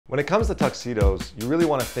When it comes to tuxedos, you really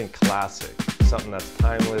want to think classic, something that's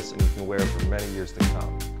timeless and you can wear for many years to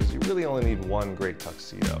come, because you really only need one great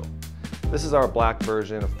tuxedo. This is our black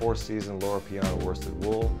version of 4-season Loro Piana worsted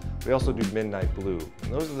wool. We also do midnight blue,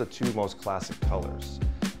 and those are the two most classic colors.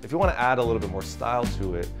 If you want to add a little bit more style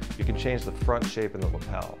to it, you can change the front shape and the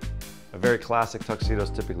lapel. A very classic tuxedo is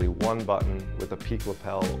typically one button with a peak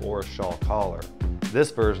lapel or a shawl collar.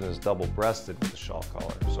 This version is double-breasted with a shawl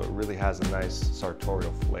collar, so it really has a nice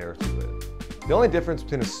sartorial flair to it. The only difference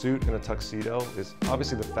between a suit and a tuxedo is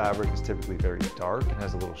obviously the fabric is typically very dark and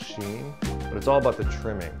has a little sheen, but it's all about the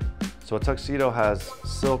trimming. So a tuxedo has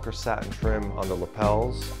silk or satin trim on the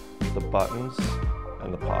lapels, the buttons,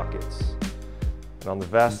 and the pockets. And on the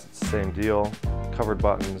vest, it's the same deal, covered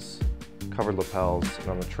buttons, covered lapels,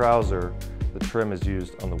 and on the trouser, the trim is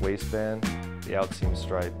used on the waistband, the outseam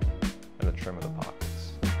stripe, and the trim of the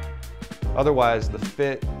pockets. Otherwise, the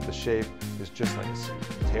fit, the shape is just like a suit,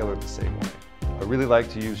 tailored the same way. I really like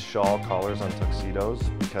to use shawl collars on tuxedos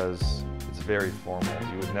because it's very formal.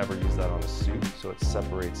 You would never use that on a suit, so it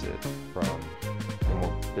separates it from the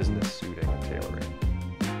more business suiting or tailoring.